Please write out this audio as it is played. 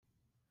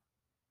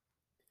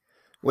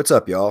What's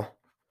up, y'all?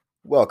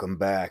 Welcome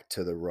back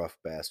to the Rough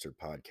Bastard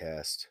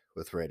Podcast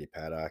with Randy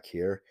Paddock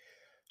here.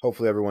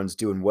 Hopefully, everyone's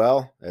doing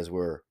well as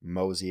we're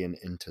moseying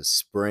into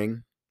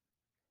spring.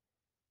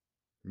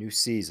 New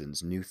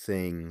seasons, new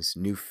things,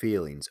 new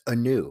feelings,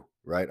 anew,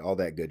 right? All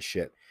that good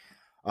shit.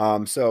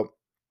 So,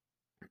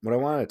 what I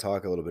wanted to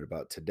talk a little bit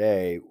about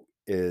today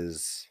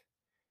is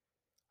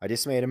I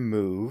just made a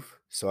move.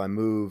 So, I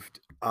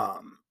moved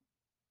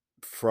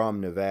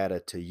from Nevada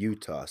to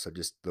Utah. So,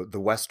 just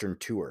the Western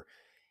tour.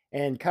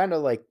 And kind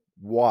of like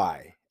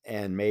why,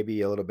 and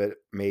maybe a little bit,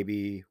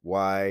 maybe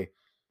why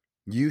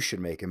you should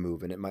make a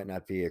move. And it might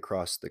not be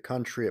across the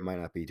country, it might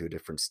not be to a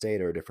different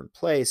state or a different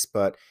place,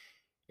 but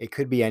it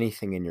could be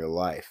anything in your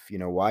life,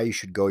 why you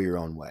should go your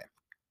own way.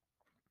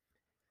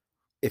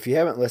 If you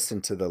haven't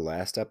listened to the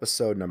last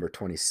episode, number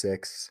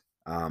 26,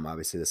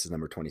 obviously this is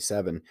number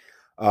 27.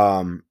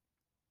 um,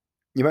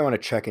 you might want to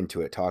check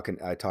into it.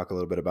 I talk a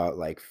little bit about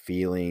like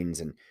feelings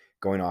and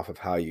going off of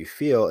how you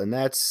feel, and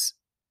that's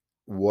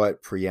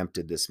what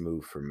preempted this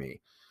move for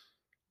me.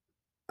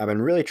 I've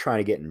been really trying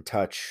to get in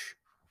touch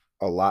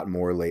a lot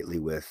more lately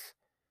with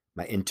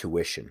my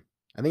intuition.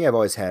 I think I've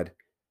always had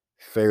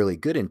fairly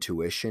good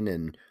intuition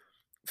and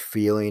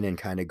feeling and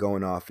kind of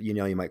going off,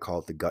 you might call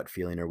it the gut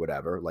feeling or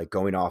whatever, like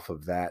going off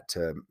of that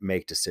to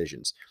make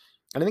decisions.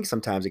 And I think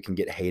sometimes it can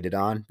get hated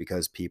on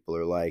because people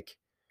are like,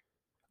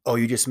 oh,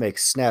 you just make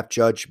snap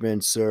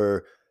judgments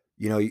or,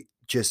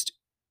 just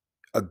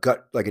a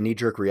gut, like a knee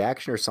jerk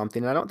reaction or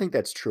something. And I don't think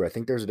that's true. I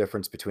think there's a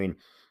difference between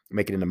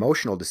making an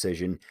emotional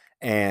decision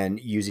and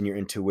using your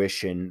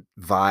intuition,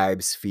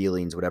 vibes,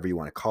 feelings, whatever you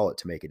want to call it,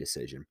 to make a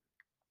decision.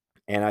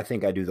 And I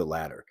think I do the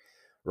latter,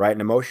 right?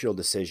 An emotional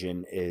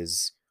decision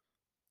is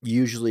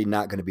usually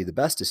not going to be the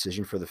best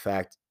decision for the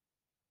fact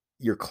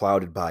you're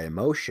clouded by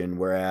emotion.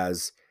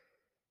 Whereas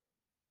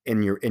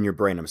in your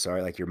brain, I'm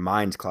sorry, like your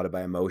mind's clouded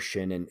by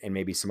emotion and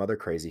maybe some other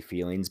crazy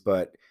feelings,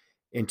 but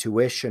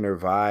intuition or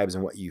vibes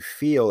and what you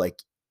feel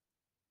like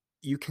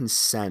you can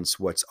sense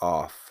what's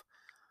off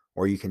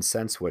or you can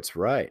sense what's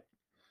right.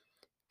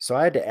 So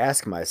I had to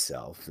ask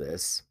myself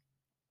this,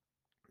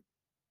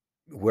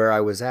 where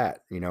I was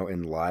at,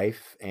 in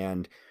life.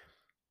 And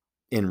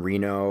in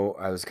Reno,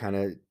 I was kind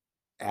of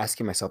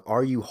asking myself,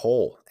 are you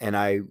whole? And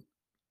I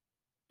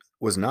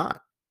was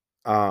not.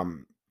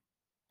 Um,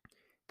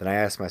 then I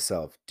asked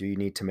myself, do you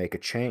need to make a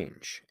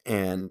change?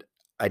 And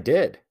I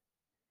did.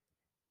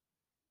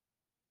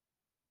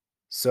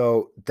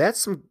 So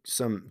that's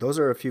some those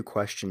are a few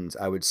questions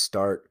I would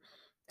start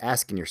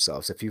asking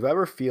yourselves. If you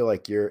ever feel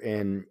like you're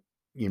in,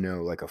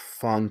 like a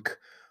funk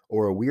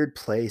or a weird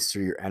place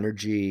or your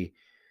energy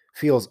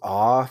feels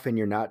off and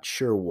you're not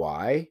sure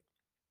why,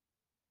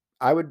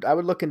 I would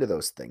look into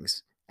those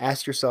things.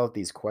 Ask yourself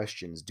these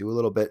questions. Do a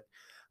little bit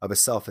of a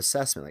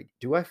self-assessment. Like,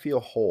 do I feel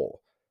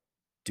whole?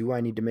 Do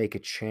I need to make a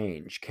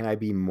change? Can I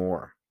be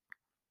more?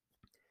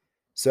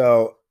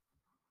 So,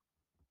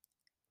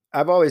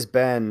 I've always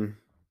been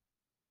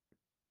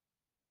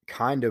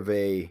kind of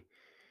I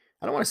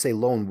don't want to say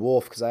lone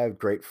wolf because I have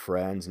great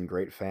friends and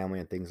great family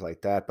and things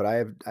like that, but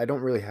I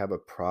don't really have a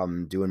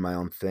problem doing my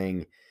own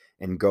thing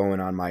and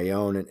going on my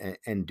own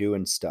and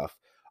doing stuff.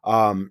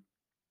 Um,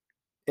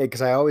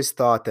 because I always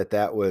thought that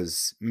that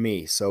was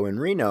me. So in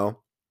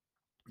Reno,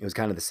 it was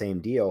kind of the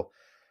same deal.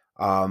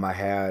 I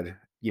had,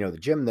 the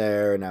gym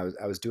there and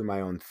I was doing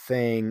my own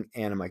thing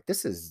and I'm like,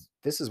 this is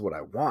what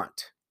I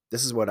want.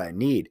 This is what I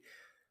need.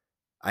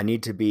 I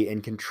need to be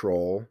in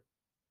control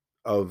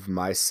of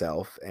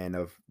myself and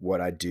of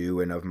what I do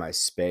and of my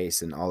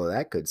space and all of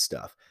that good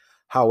stuff.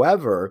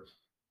 However,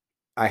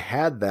 I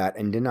had that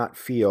and did not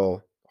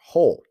feel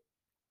whole.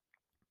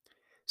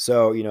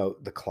 So,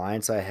 the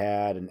clients I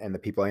had and the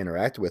people I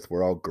interacted with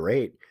were all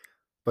great,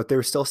 but there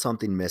was still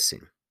something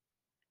missing.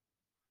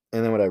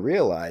 And then what I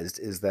realized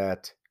is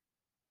that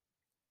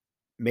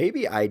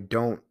maybe I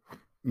don't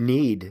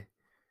need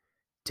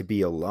to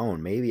be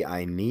alone. Maybe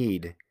I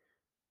need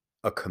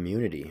a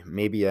community.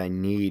 Maybe I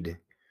need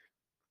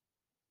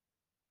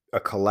a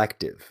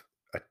collective,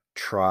 a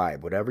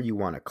tribe, whatever you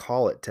want to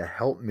call it, to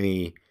help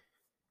me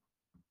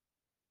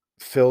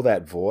fill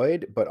that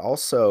void, but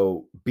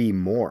also be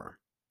more.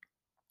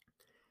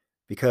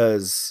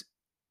 Because,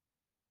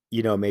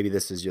 maybe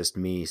this is just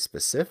me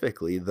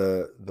specifically,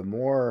 the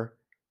more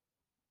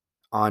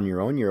on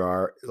your own you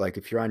are, like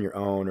if you're on your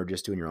own or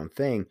just doing your own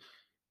thing,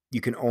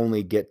 you can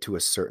only get to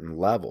a certain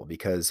level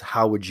because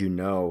how would you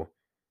know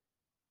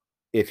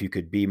if you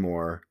could be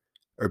more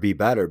or be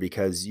better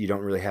because you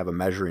don't really have a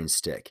measuring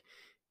stick.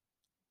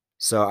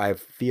 So I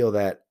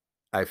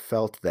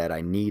felt that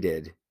I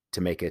needed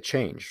to make a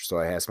change. So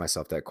I asked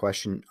myself that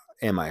question,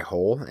 am I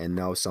whole? And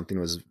no, something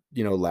was,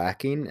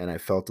 lacking and I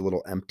felt a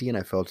little empty and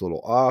I felt a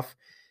little off.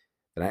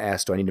 And I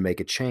asked, do I need to make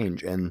a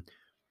change? And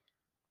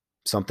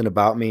something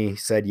about me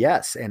said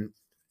yes. And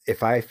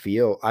if I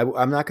feel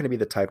I'm not going to be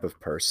the type of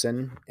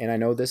person, and I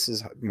know this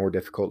is more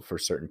difficult for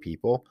certain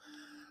people,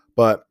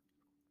 but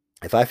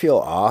if I feel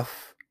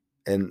off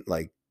and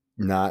like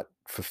not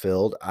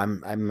fulfilled,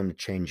 I'm going to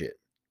change it.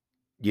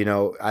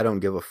 I don't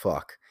give a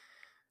fuck.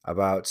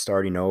 about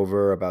starting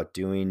over, about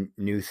doing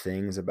new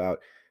things, about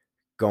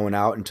going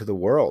out into the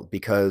world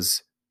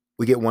because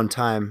we get one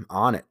time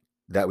on it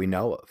that we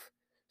know of.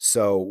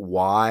 So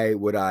why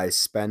would I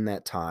spend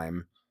that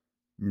time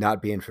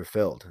not being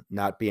fulfilled,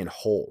 not being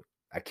whole?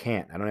 I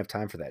can't. I don't have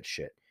time for that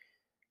shit.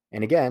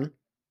 And again,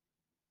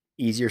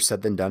 easier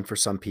said than done for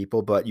some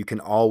people, but you can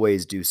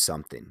always do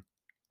something.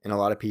 And a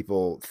lot of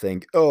people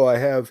think, oh, I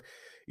have,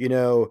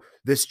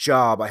 this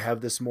job, I have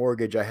this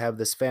mortgage, I have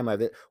this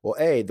family. Well,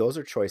 A, those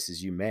are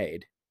choices you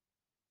made.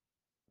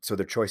 So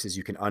they're choices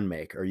you can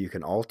unmake or you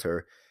can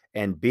alter.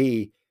 And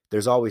B,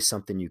 there's always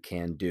something you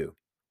can do.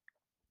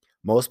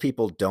 Most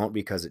people don't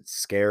because it's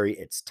scary,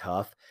 it's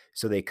tough,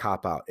 so they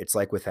cop out. It's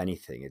like with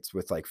anything. It's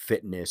with like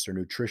fitness or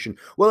nutrition.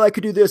 Well, I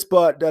could do this,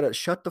 but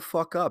shut the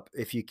fuck up.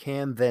 If you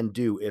can, then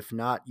do. If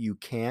not, you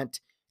can't.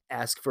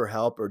 Ask for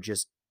help or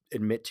just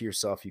admit to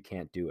yourself you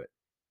can't do it.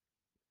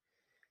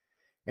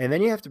 And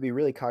then you have to be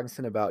really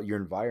cognizant about your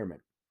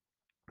environment.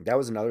 That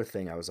was another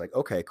thing. I was like,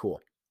 okay,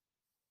 cool.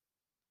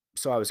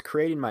 So I was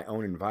creating my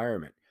own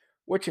environment,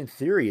 which in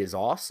theory is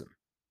awesome.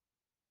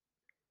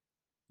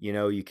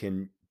 You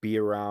can be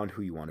around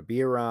who you want to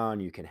be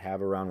around, you can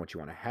have around what you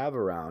want to have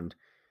around.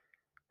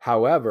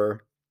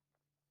 However,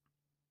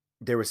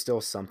 there was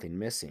still something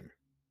missing.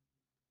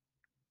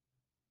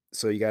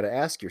 So you got to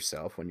ask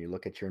yourself when you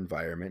look at your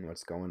environment and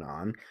what's going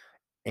on,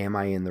 am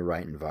I in the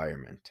right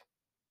environment?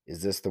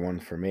 Is this the one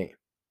for me?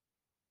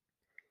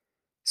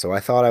 So I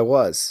thought I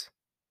was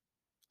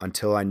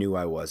until I knew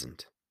I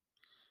wasn't.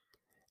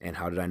 And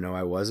how did I know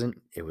I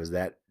wasn't? It was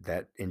that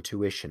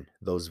intuition,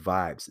 those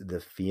vibes, the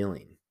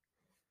feeling.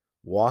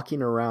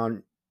 Walking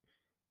around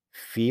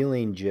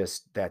feeling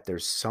just that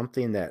there's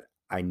something that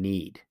I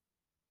need.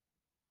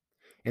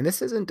 And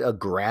this isn't a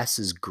grass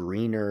is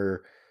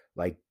greener,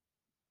 like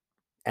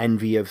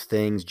envy of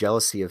things,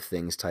 jealousy of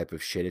things type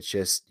of shit. It's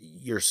just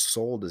your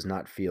soul does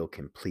not feel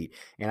complete.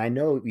 And I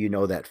know you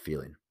know that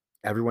feeling.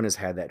 Everyone has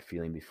had that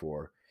feeling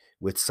before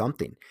with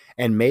something.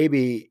 And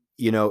maybe,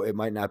 it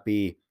might not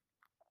be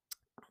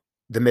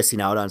the missing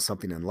out on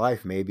something in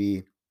life.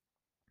 Maybe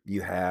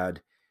you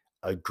had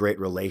a great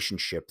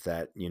relationship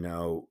that,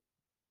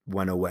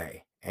 went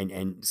away and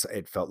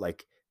it felt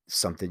like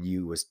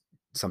something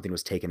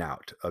was taken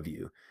out of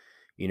you.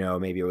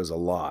 Maybe it was a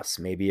loss,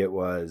 maybe it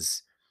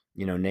was,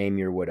 name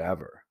your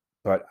whatever.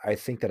 But I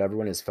think that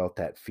everyone has felt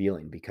that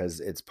feeling because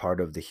it's part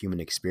of the human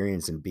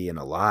experience and being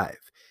alive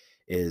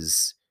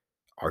is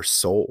our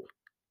soul.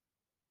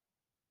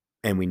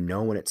 And we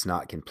know when it's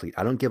not complete.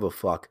 I don't give a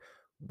fuck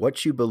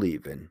what you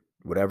believe in,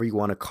 whatever you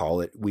want to call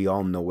it. We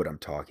all know what I'm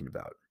talking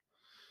about.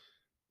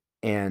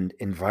 And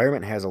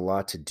environment has a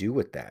lot to do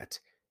with that.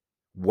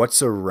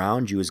 What's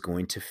around you is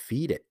going to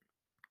feed it.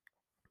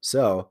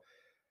 So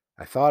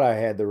I thought I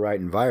had the right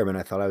environment.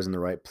 I thought I was in the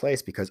right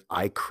place because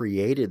I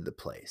created the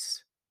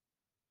place.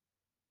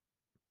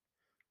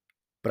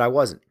 But I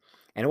wasn't.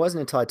 And it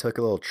wasn't until I took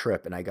a little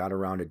trip and I got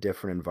around a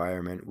different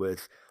environment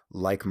with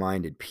like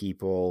minded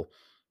people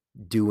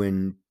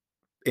doing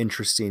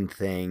interesting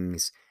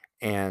things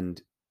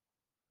and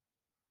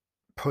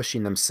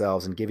pushing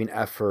themselves and giving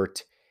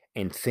effort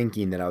and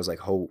thinking that I was like,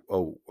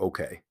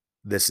 okay,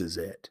 this is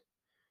it.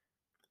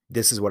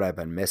 This is what I've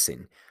been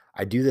missing.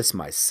 I do this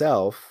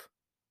myself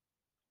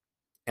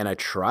and I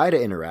try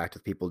to interact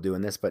with people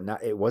doing this, but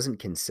it wasn't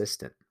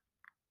consistent.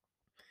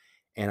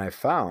 And I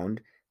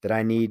found that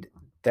I need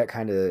that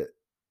kind of,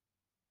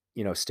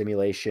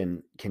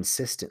 stimulation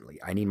consistently.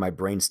 I need my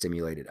brain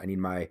stimulated. I need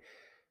my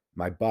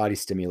body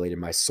stimulated,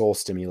 my soul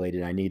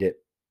stimulated. I need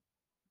it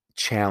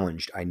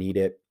challenged. I need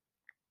it,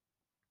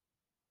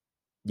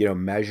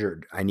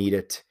 measured. I need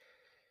it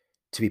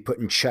to be put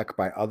in check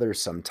by others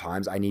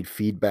sometimes. I need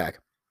feedback.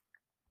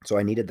 So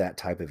I needed that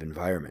type of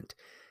environment.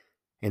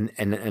 And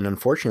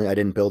unfortunately, I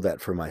didn't build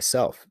that for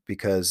myself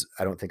because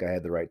I don't think I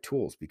had the right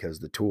tools because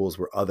the tools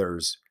were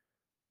others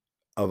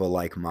of a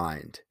like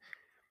mind.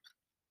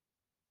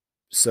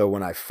 So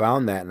when I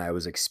found that and I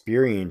was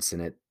experiencing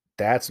it,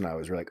 that's when I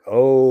was like,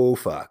 "Oh,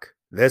 fuck.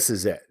 This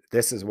is it.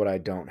 This is what I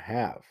don't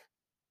have."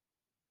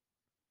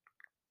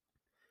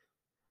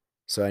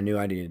 So I knew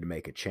I needed to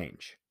make a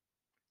change.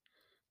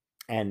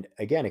 And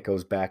again, it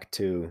goes back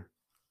to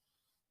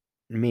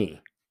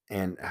me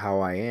and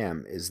how I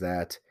am is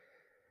that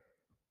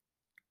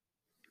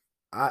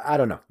I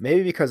don't know.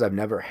 Maybe because I've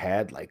never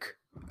had like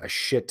a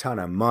shit ton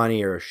of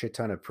money or a shit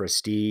ton of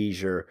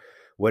prestige or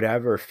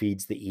whatever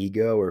feeds the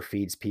ego or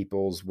feeds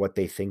people's what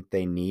they think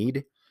they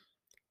need.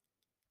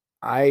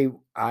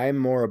 I'm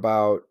more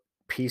about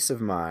peace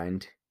of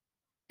mind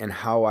and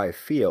how I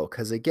feel.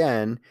 Because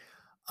again,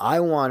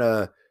 I want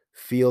to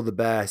feel the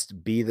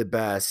best, be the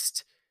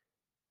best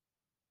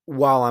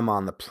while I'm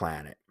on the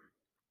planet.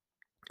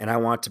 And I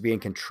want to be in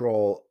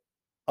control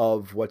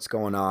of what's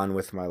going on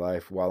with my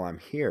life while I'm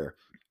here.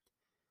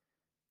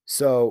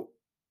 So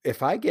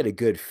if I get a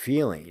good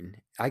feeling,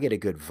 I get a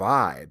good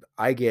vibe,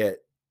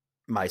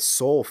 my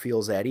soul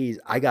feels at ease,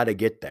 I got to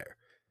get there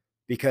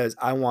because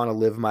I want to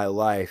live my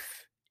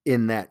life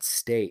in that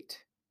state.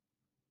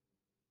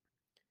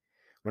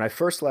 When I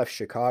first left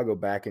Chicago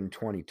back in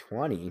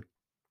 2020,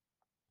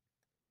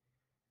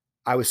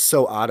 I was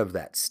so out of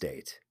that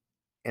state.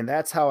 And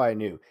that's how I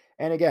knew.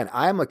 And again,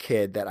 I'm a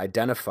kid that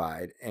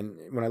identified, and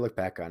when I look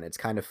back on it, it's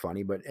kind of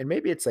funny, but and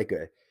maybe it's like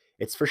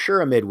it's for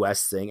sure a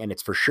Midwest thing, and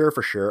it's for sure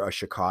a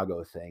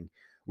Chicago thing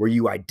where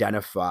you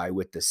identify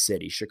with the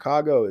city.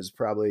 Chicago is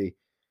probably,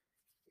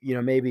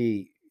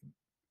 maybe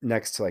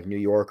next to like New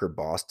York or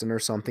Boston or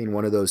something,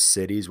 one of those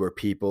cities where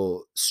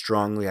people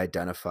strongly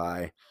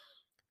identify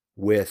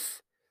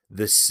with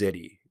the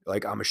city.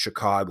 Like I'm a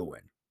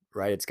Chicagoan,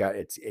 right?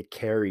 It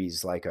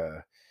carries like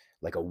a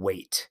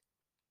weight.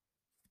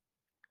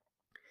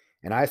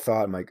 And I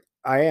thought, I'm like,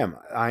 I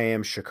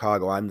am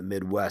Chicago. I'm the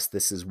Midwest.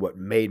 This is what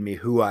made me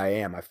who I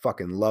am. I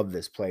fucking love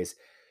this place.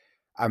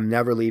 I'm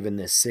never leaving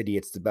this city.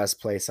 It's the best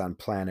place on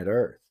planet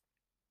Earth.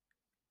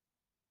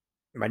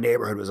 My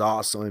neighborhood was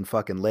awesome in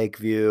fucking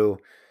Lakeview.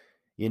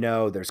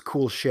 There's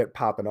cool shit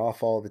popping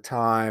off all the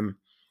time.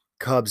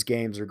 Cubs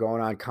games are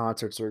going on,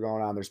 concerts are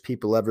going on. There's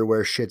people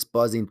everywhere. Shit's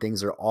buzzing.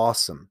 Things are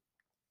awesome.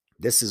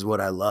 This is what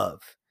I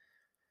love.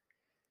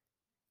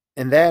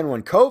 And then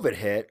when COVID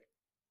hit,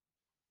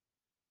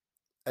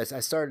 as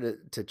I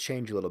started to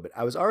change a little bit,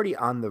 I was already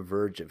on the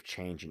verge of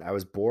changing. I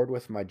was bored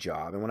with my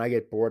job, and when I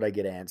get bored, I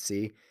get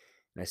antsy,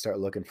 and I start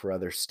looking for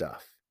other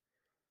stuff.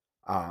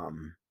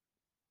 Um,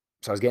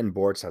 so I was getting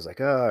bored, so I was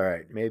like, "Oh, all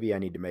right, maybe I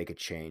need to make a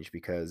change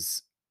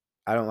because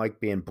I don't like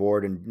being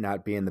bored and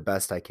not being the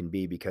best I can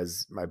be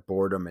because my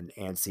boredom and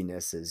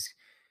antsiness is,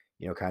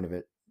 kind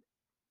of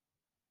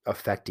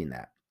affecting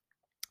that."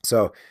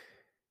 So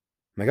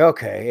I'm like,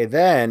 okay. And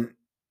then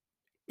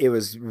it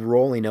was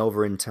rolling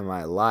over into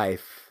my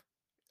life.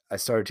 I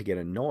started to get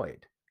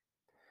annoyed.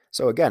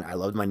 So again, I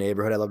loved my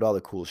neighborhood. I loved all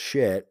the cool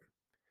shit.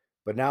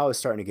 But now it's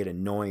starting to get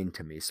annoying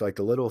to me. So like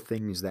the little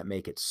things that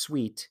make it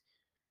sweet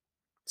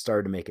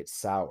started to make it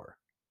sour.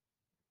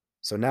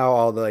 So now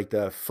all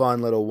the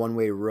fun little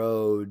one-way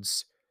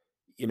roads,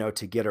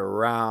 to get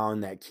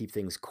around that keep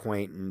things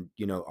quaint and,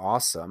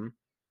 awesome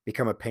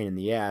become a pain in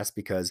the ass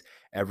because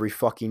every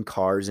fucking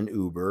car is an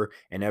Uber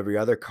and every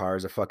other car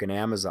is a fucking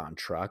Amazon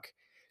truck.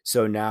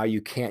 So now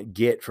you can't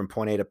get from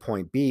point A to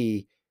point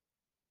B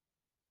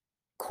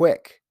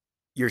quick.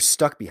 You're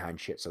stuck behind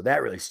shit. So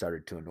that really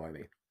started to annoy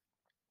me.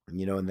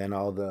 And then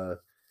all the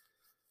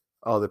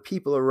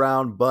people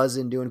around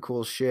buzzing, doing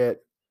cool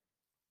shit.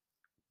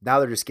 Now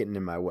they're just getting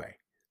in my way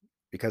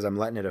because I'm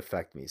letting it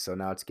affect me. So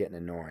now it's getting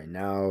annoying.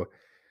 Now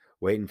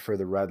waiting for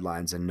the red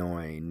line's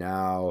annoying.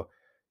 Now,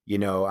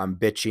 I'm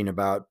bitching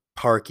about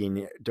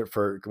parking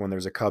for when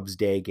there's a Cubs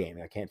day game.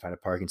 I can't find a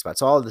parking spot.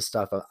 So all of this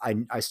stuff,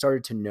 I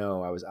started to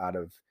know I was out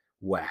of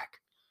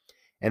whack.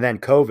 And then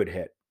COVID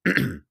hit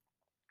and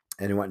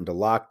it went into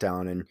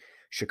lockdown and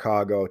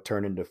Chicago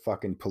turned into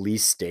fucking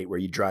police state where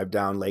you drive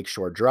down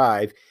Lakeshore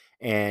Drive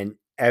and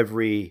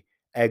every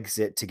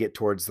exit to get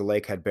towards the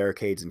lake had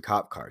barricades and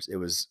cop cars. It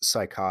was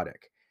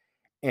psychotic.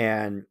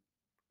 And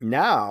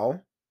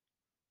now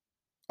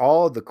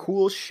all the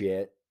cool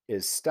shit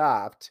is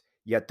stopped,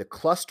 yet the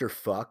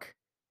clusterfuck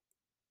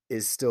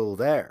is still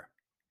there.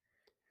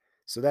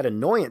 So that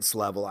annoyance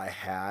level I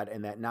had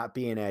and that not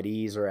being at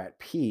ease or at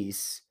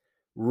peace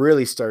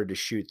really started to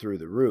shoot through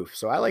the roof.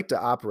 So I like to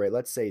operate,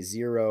 let's say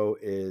 0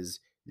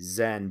 is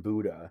Zen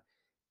Buddha,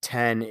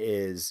 10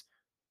 is,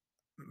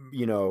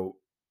 you know,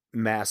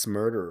 mass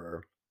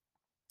murderer.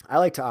 I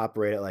like to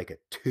operate at like a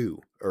 2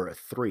 or a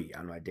 3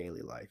 on my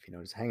daily life,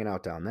 just hanging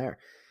out down there.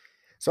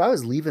 So I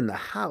was leaving the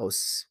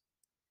house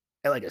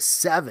at like a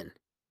 7.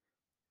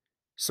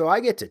 So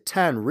I get to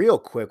 10 real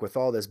quick with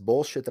all this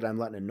bullshit that I'm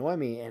letting annoy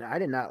me. And I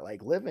did not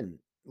like living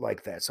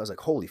like that. So I was like,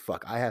 holy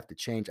fuck, I have to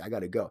change. I got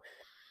to go.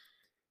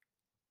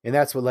 And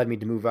that's what led me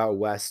to move out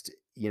west,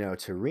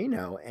 to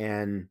Reno.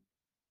 And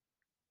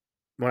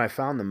when I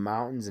found the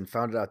mountains and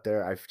found it out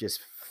there, I've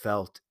just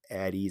felt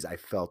at ease. I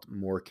felt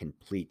more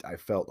complete. I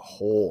felt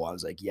whole. I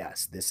was like,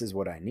 yes, this is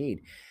what I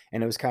need.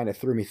 And it was kind of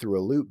threw me through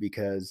a loop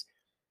because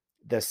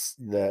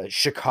the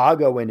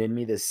Chicagoan in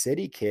me, the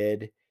city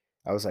kid,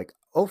 I was like,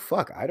 oh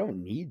fuck, I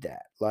don't need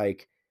that.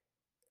 Like,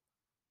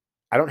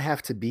 I don't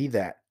have to be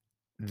that.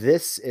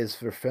 This is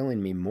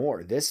fulfilling me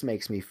more. This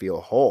makes me feel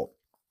whole.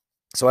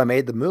 So I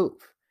made the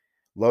move,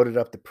 loaded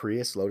up the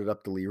Prius, loaded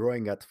up the Leroy,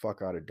 and got the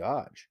fuck out of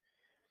Dodge.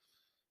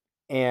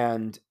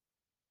 And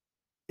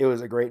it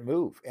was a great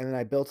move. And then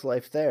I built a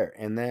life there.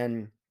 And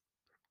then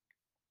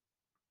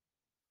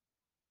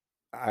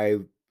I,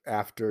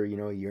 after, a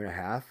year and a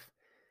half,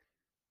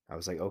 I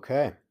was like,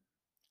 okay,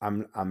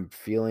 I'm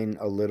feeling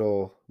a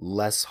little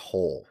less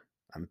whole.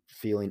 I'm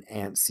feeling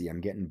antsy.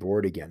 I'm getting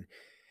bored again.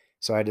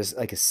 So I just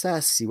like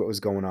assess, see what was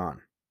going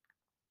on.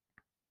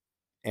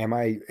 Am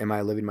I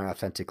living my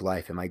authentic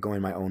life? Am I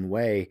going my own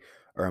way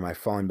or am I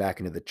falling back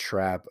into the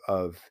trap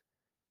of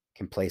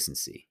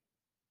complacency?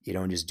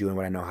 And just doing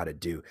what I know how to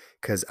do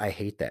cuz I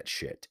hate that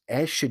shit.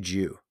 As should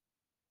you.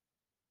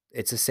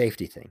 It's a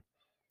safety thing.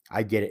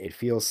 I get it. It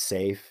feels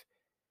safe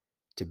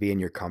to be in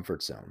your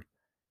comfort zone,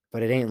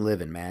 but it ain't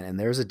living, man. And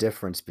there's a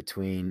difference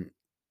between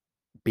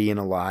being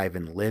alive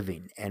and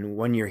living. And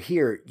when you're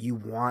here, you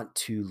want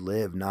to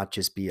live, not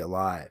just be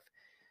alive.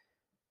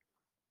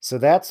 So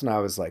that's when I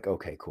was like,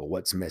 okay, cool.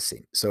 What's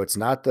missing? So it's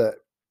not the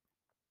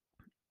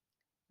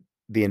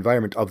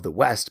environment of the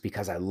West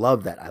because I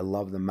love that. I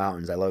love the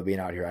mountains. I love being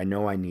out here. I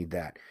know I need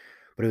that.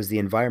 But it was the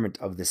environment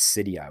of the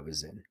city I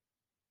was in.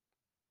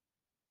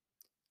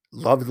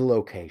 Love the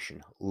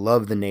location,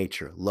 love the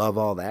nature, love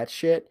all that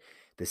shit.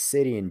 The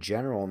city in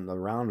general and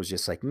around was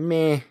just like,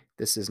 meh,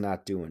 this is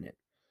not doing it.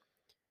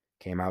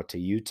 Came out to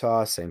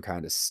Utah, same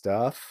kind of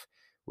stuff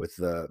with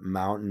the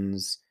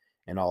mountains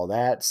and all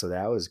that. So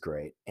that was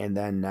great. And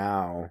then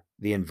now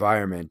the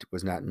environment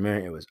was not meh,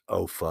 it was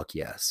oh fuck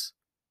yes.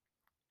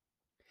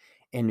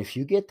 And if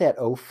you get that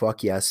oh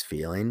fuck yes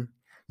feeling,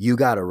 you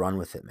got to run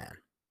with it, man.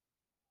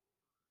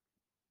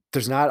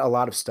 There's not a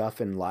lot of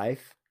stuff in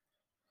life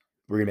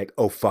where you make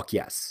oh fuck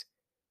yes.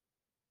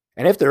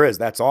 And if there is,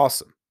 that's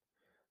awesome.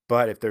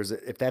 But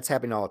if that's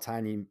happening all the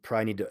time, you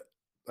probably need to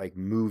like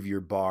move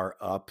your bar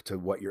up to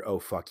what your oh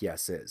fuck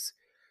yes is.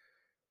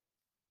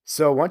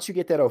 So once you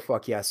get that oh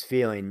fuck yes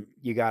feeling,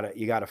 you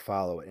gotta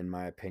follow it, in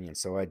my opinion.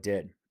 So I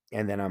did.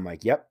 And then I'm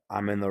like, yep,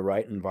 I'm in the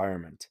right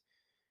environment.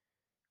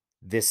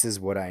 This is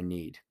what I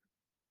need.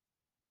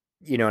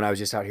 And I was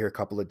just out here a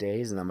couple of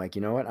days and I'm like,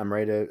 you know what? I'm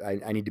ready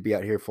to I need to be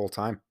out here full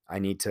time. I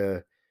need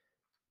to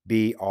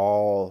be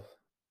all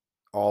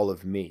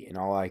of me and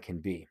all I can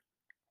be.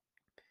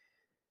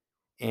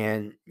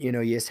 And you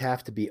just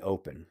have to be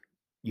open.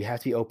 You have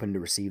to be open to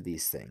receive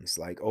these things,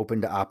 like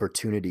open to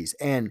opportunities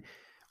and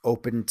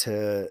open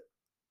to,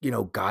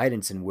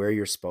 guidance and where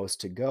you're supposed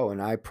to go.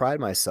 And I pride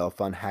myself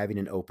on having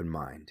an open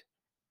mind.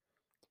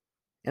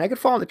 And I could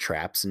fall into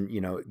traps and,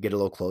 get a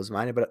little closed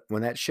minded, but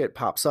when that shit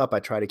pops up, I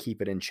try to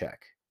keep it in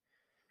check.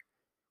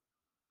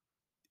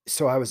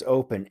 So I was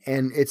open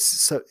and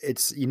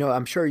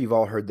I'm sure you've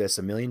all heard this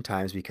a million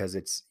times because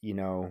it's,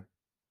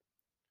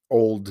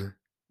 old,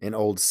 an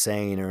old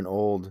saying or an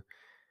old,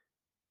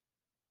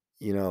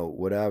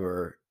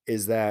 whatever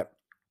is that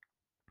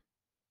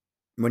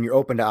when you're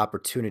open to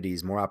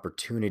opportunities, more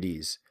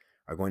opportunities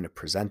are going to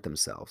present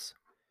themselves.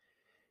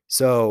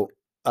 So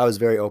I was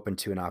very open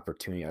to an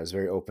opportunity. I was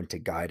very open to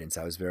guidance.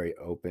 I was very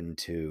open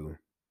to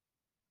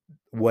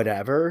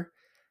whatever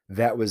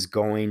that was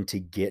going to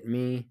get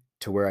me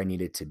to where I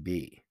needed to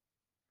be.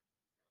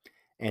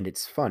 And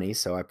it's funny.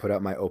 So I put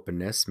out my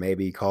openness,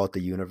 maybe call it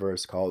the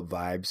universe, call it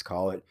vibes,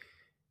 call it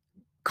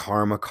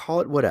karma,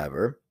 call it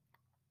whatever.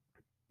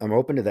 I'm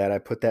open to that. I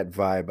put that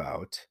vibe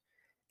out,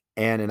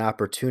 and an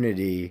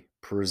opportunity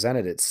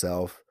presented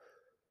itself,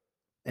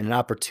 and an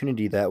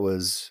opportunity that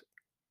was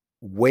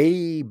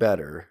way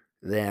better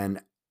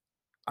than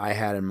I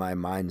had in my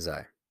mind's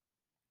eye.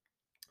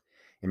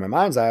 In my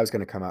mind's eye, I was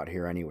going to come out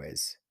here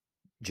anyways,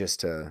 just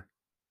to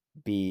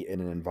be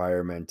in an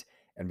environment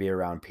and be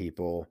around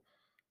people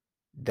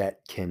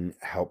that can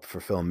help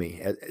fulfill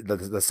me.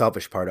 The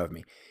selfish part of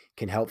me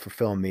can help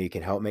fulfill me,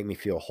 can help make me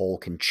feel whole,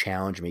 can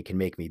challenge me, can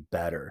make me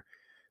better,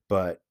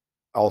 but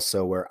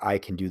also where I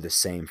can do the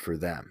same for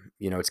them.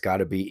 It's got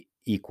to be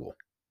equal.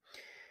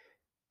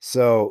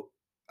 So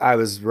I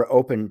was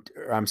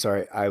I'm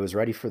sorry, I was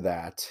ready for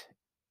that.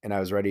 And I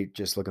was ready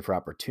just looking for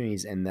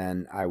opportunities. And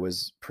then I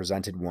was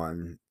presented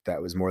one that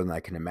was more than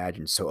I can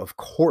imagine. So, of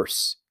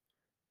course,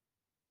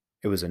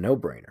 it was a no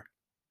brainer.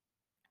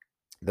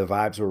 The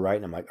vibes were right.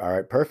 And I'm like, all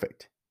right,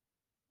 perfect.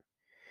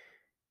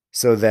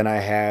 So then I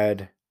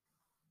had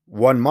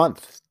 1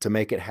 month to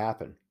make it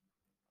happen.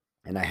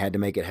 And I had to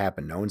make it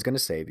happen. No one's going to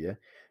save you,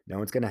 no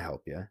one's going to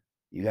help you.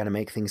 You got to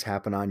make things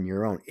happen on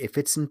your own. If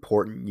it's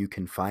important, you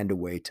can find a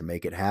way to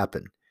make it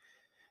happen.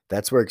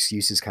 That's where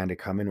excuses kind of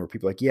come in, where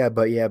people are like, yeah,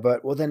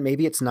 but, well, then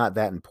maybe it's not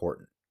that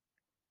important.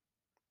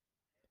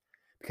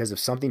 Because if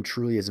something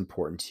truly is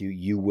important to you,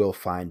 you will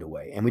find a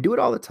way. And we do it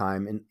all the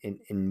time,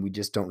 and we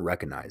just don't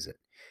recognize it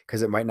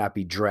because it might not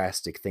be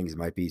drastic things, it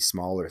might be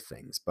smaller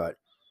things. But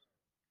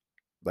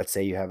let's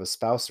say you have a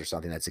spouse or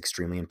something that's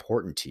extremely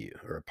important to you,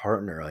 or a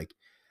partner. Like,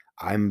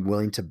 I'm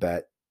willing to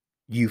bet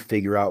you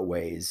figure out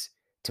ways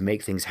to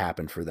make things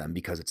happen for them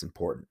because it's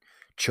important.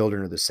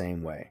 Children are the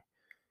same way,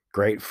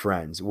 great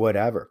friends,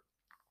 whatever.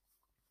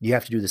 You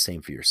have to do the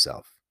same for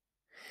yourself.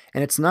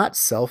 And it's not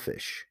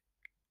selfish.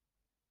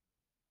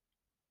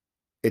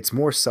 It's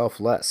more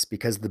selfless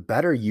because the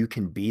better you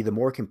can be, the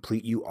more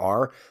complete you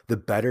are, the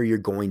better you're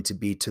going to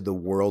be to the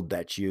world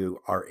that you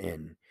are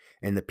in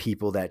and the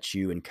people that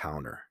you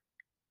encounter.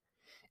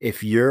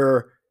 If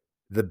you're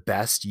the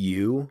best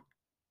you,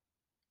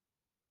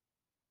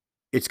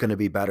 it's going to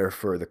be better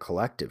for the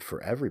collective,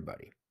 for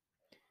everybody.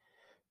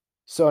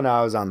 So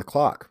now I was on the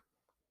clock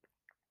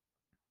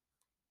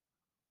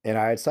and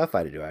I had stuff I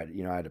had to do. I had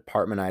an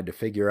apartment I had to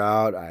figure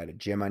out. I had a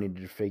gym I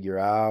needed to figure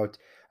out.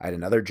 I had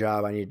another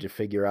job I needed to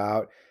figure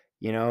out.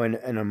 In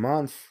a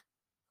month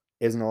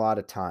isn't a lot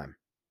of time,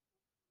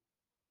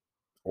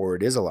 or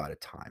it is a lot of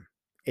time.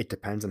 It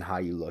depends on how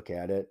you look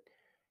at it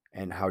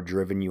and how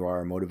driven you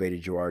are,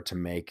 motivated you are to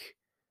make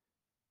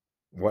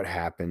what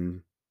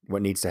happened,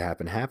 what needs to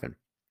happen, happen.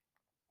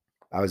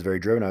 I was very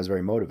driven. I was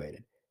very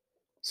motivated.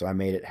 So I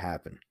made it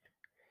happen.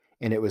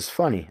 And it was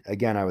funny.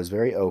 Again, I was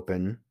very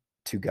open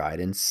to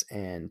guidance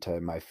and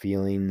to my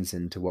feelings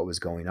and to what was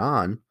going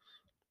on.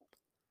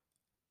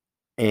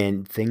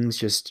 and things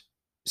just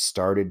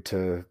started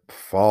to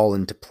fall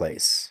into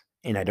place.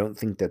 And I don't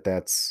think that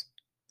that's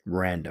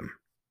random.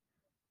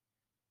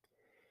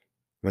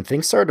 When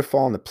things started to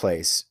fall into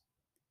place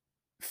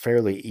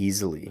fairly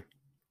easily,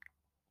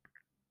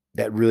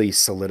 that really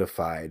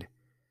solidified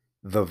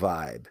the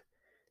vibe.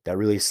 That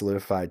really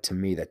solidified to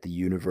me that the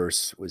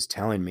universe was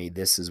telling me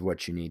this is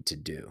what you need to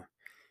do.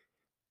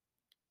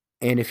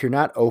 And if you're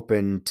not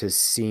open to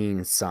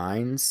seeing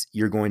signs,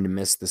 you're going to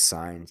miss the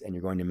signs and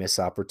you're going to miss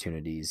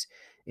opportunities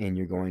and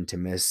you're going to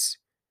miss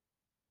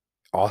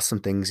awesome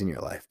things in your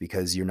life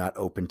because you're not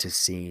open to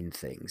seeing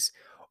things,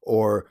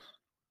 or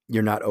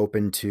you're not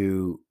open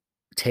to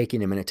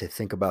taking a minute to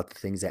think about the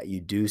things that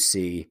you do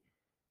see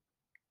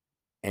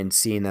and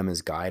seeing them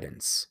as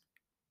guidance.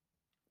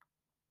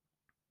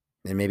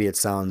 And maybe it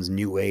sounds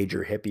new age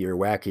or hippie or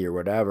wacky or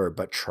whatever,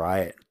 but try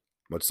it.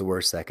 What's the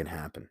worst that can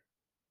happen?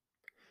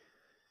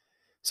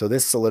 So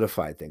this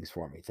solidified things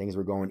for me. Things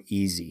were going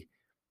easy.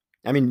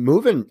 I mean,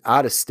 moving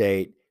out of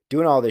state,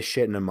 doing all this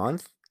shit in a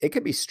month, it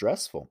could be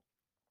stressful.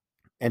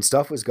 And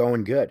stuff was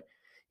going good.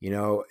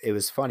 It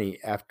was funny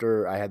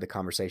after I had the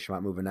conversation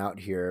about moving out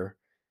here.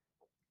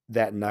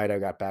 That night I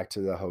got back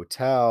to the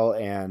hotel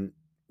and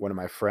one of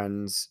my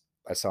friends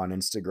I saw on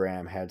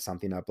Instagram had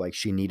something up like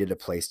she needed a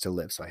place to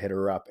live. So I hit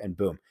her up and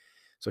boom.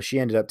 So she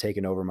ended up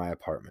taking over my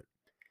apartment.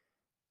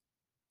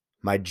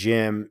 My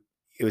gym,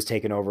 it was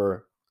taken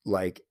over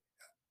like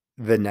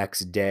the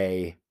next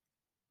day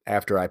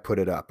after I put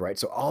it up, right?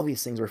 So all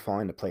these things were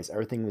falling into place.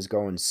 Everything was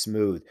going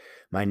smooth.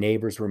 My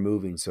neighbors were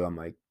moving. So I'm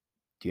like,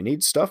 do you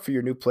need stuff for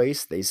your new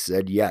place? They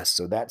said yes.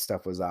 So that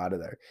stuff was out of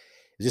there.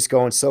 It was just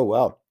going so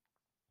well.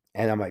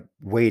 And I'm like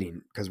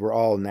waiting because we're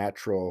all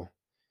natural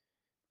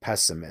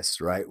pessimists,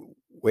 right?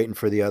 Waiting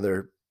for the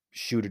other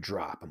shoe to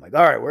drop. I'm like,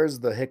 all right, where's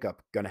the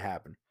hiccup going to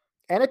happen?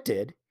 And it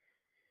did.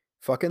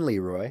 Fucking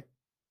Leroy.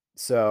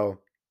 So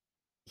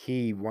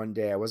he one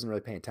day, I wasn't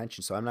really paying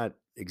attention, so I'm not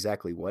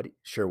exactly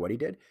sure what he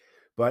did,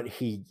 but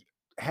he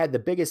had the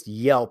biggest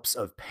yelps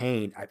of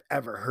pain I've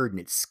ever heard, and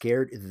it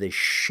scared the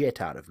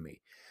shit out of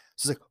me.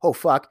 So it's like, oh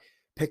fuck.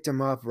 Picked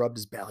him up, rubbed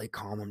his belly,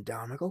 calm him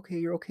down. I'm like, okay,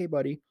 you're okay,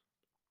 buddy.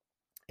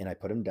 And I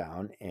put him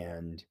down,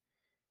 and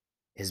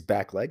his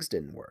back legs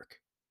didn't work.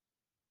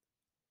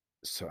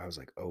 So I was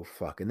like, oh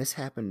fuck. And this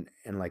happened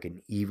in like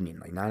an evening,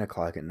 like 9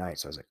 o'clock at night.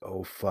 So I was like,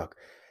 oh fuck.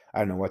 I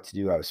don't know what to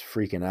do. I was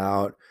freaking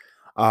out.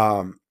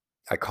 Um,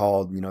 I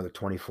called, the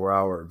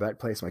 24-hour vet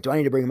place. I'm like, do I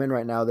need to bring him in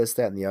right now? This,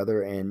 that, and the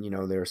other. And,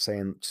 they were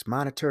saying, just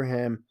monitor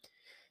him,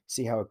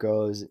 see how it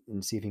goes,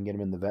 and see if you can get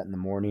him in the vet in the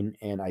morning.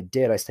 And I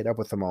did. I stayed up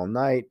with him all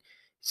night.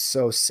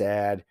 So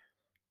sad.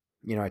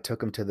 I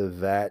took him to the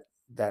vet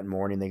that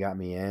morning. They got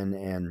me in,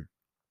 and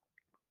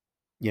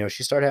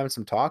she started having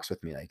some talks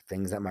with me, like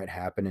things that might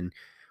happen. And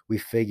we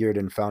figured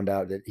and found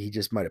out that he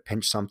just might have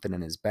pinched something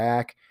in his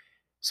back.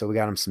 So we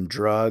got him some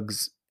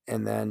drugs.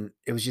 And then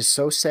it was just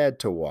so sad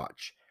to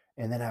watch.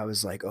 And then I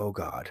was like, oh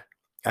God.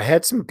 I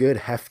had some good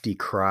hefty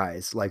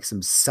cries, like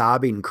some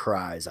sobbing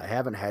cries. I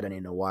haven't had any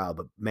in a while,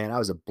 but man, I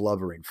was a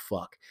blubbering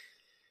fuck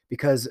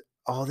because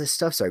all this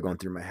stuff started going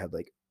through my head.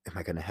 Like, am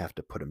I going to have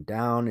to put him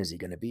down? Is he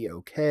going to be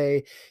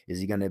okay? Is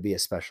he going to be a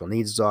special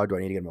needs dog? Do I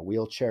need to get him a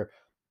wheelchair?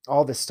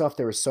 All this stuff.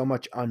 There was so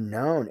much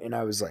unknown. And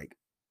I was like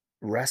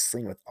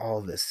wrestling with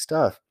all this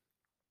stuff.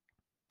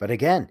 But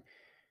again,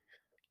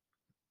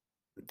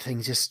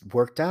 things just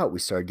worked out. We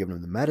started giving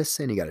him the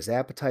medicine. He got his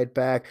appetite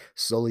back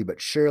slowly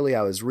but surely.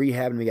 I was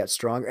rehabbing. We got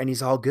stronger and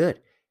he's all good.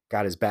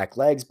 Got his back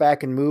legs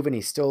back and moving.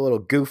 He's still a little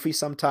goofy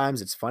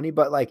sometimes. It's funny,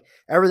 but like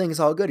everything's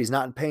all good. He's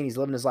not in pain. He's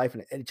living his life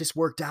and it just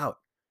worked out.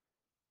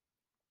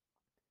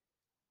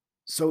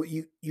 So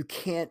you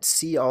can't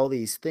see all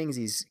these things,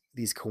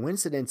 these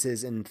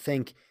coincidences and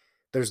think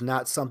there's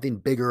not something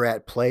bigger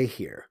at play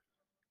here.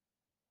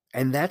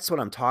 And that's what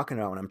I'm talking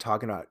about when I'm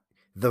talking about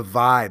the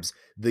vibes,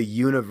 the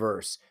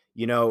universe,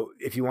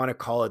 if you want to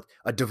call it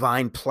a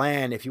divine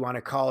plan, if you want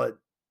to call it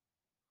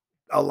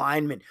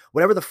alignment,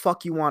 whatever the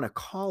fuck you want to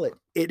call it,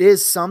 it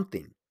is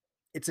something.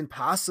 It's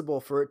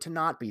impossible for it to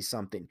not be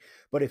something.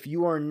 But if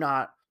you are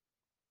not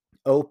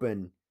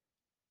open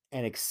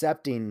and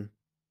accepting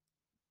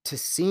to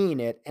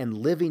seeing it and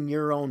living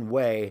your own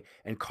way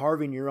and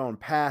carving your own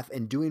path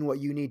and doing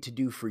what you need to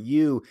do for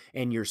you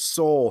and your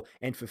soul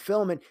and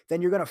fulfillment,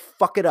 then you're going to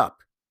fuck it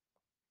up.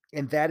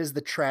 And that is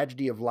the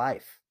tragedy of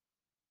life.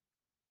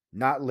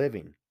 Not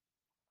living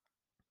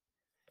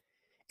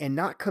and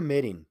not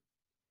committing.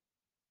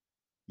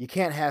 You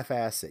can't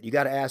half-ass it. You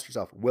got to ask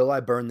yourself, will I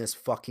burn this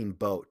fucking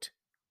boat?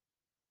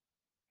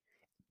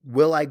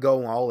 Will I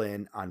go all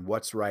in on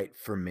what's right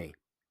for me?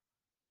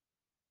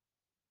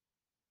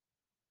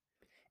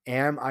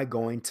 Am I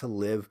going to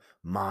live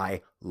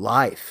my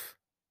life?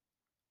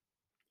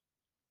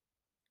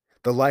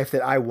 The life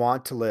that I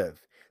want to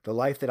live, the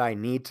life that I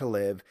need to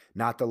live,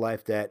 not the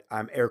life that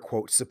I'm air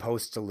quote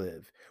supposed to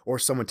live or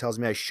someone tells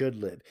me I should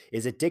live.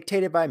 Is it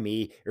dictated by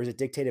me or is it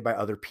dictated by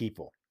other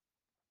people?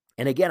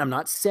 And again, I'm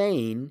not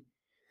saying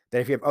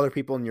that if you have other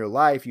people in your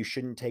life, you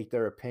shouldn't take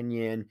their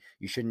opinion,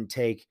 you shouldn't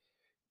take,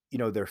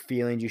 their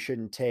feelings, you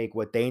shouldn't take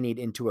what they need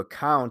into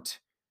account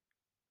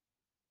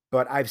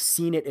but I've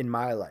seen it in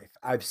my life.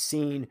 I've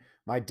seen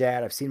my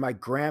dad, I've seen my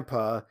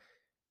grandpa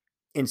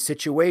in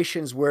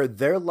situations where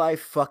their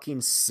life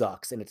fucking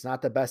sucks and it's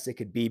not the best it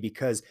could be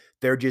because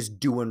they're just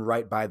doing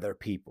right by their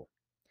people.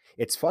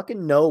 It's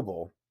fucking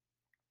noble,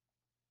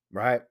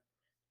 right?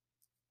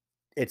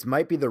 It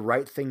might be the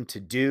right thing to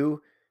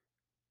do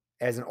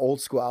as an old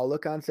school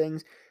outlook on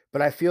things,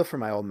 but I feel for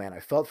my old man. I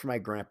felt for my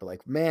grandpa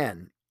like,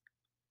 man,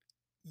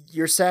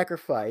 your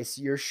sacrifice,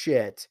 your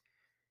shit,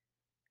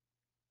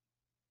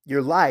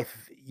 your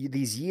life,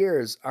 these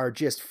years are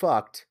just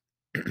fucked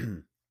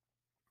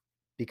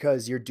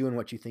because you're doing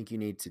what you think you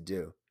need to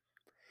do.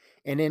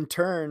 And in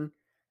turn,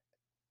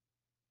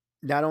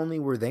 not only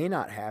were they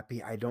not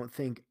happy, I don't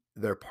think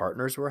their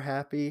partners were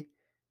happy.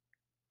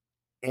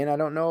 And I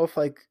don't know if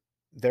like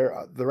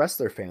the rest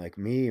of their family, like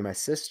me, my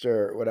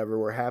sister, whatever,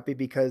 were happy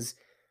because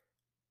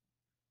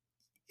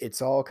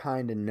it's all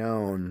kind of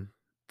known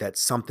that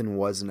something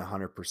wasn't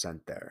 100%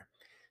 there.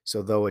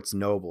 So though it's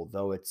noble,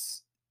 though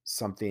it's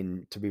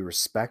something to be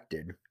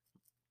respected,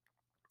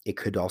 it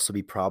could also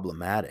be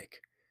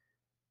problematic.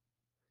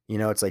 You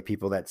know, it's like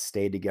people that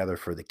stay together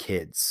for the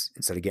kids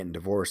instead of getting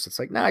divorced. It's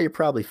like, nah, you're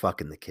probably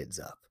fucking the kids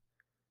up.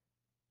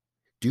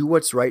 Do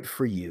what's right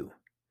for you.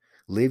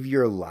 Live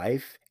your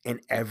life,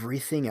 and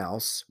everything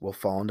else will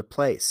fall into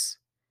place.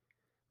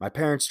 My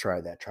parents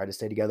tried that, tried to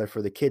stay together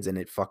for the kids, and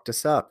it fucked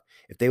us up.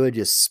 If they would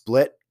just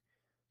split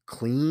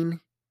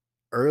clean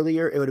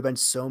earlier, it would have been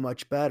so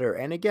much better.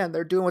 And again,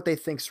 they're doing what they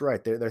think's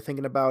right. They're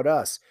thinking about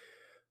us.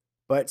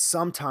 But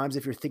sometimes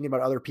if you're thinking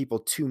about other people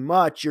too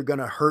much, you're going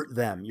to hurt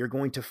them. You're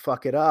going to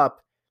fuck it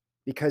up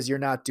because you're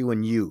not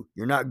doing you.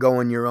 You're not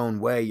going your own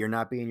way. You're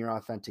not being your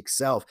authentic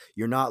self.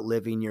 You're not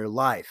living your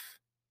life.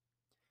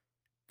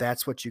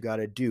 That's what you got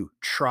to do.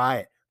 Try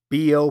it.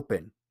 Be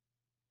open.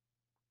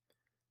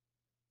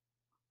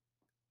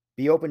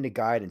 Be open to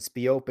guidance.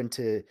 Be open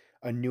to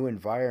a new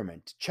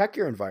environment. Check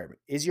your environment.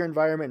 Is your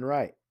environment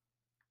right?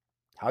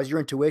 How's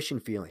your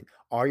intuition feeling?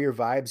 Are your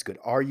vibes good?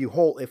 Are you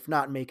whole? If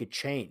not, make a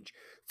change.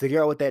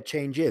 Figure out what that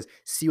change is.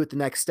 See what the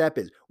next step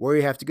is, where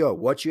you have to go,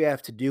 what you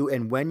have to do.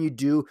 And when you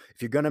do,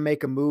 if you're going to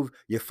make a move,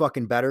 you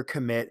fucking better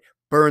commit,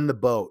 burn the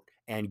boat,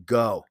 and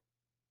go.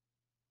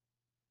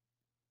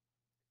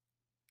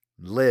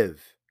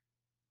 Live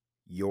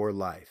your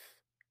life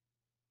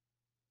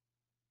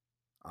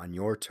on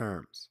your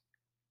terms.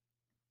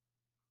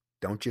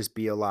 Don't just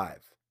be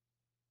alive,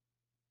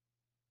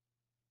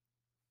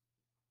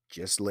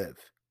 just live.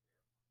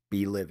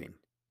 Be living.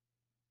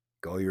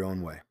 Go your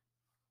own way.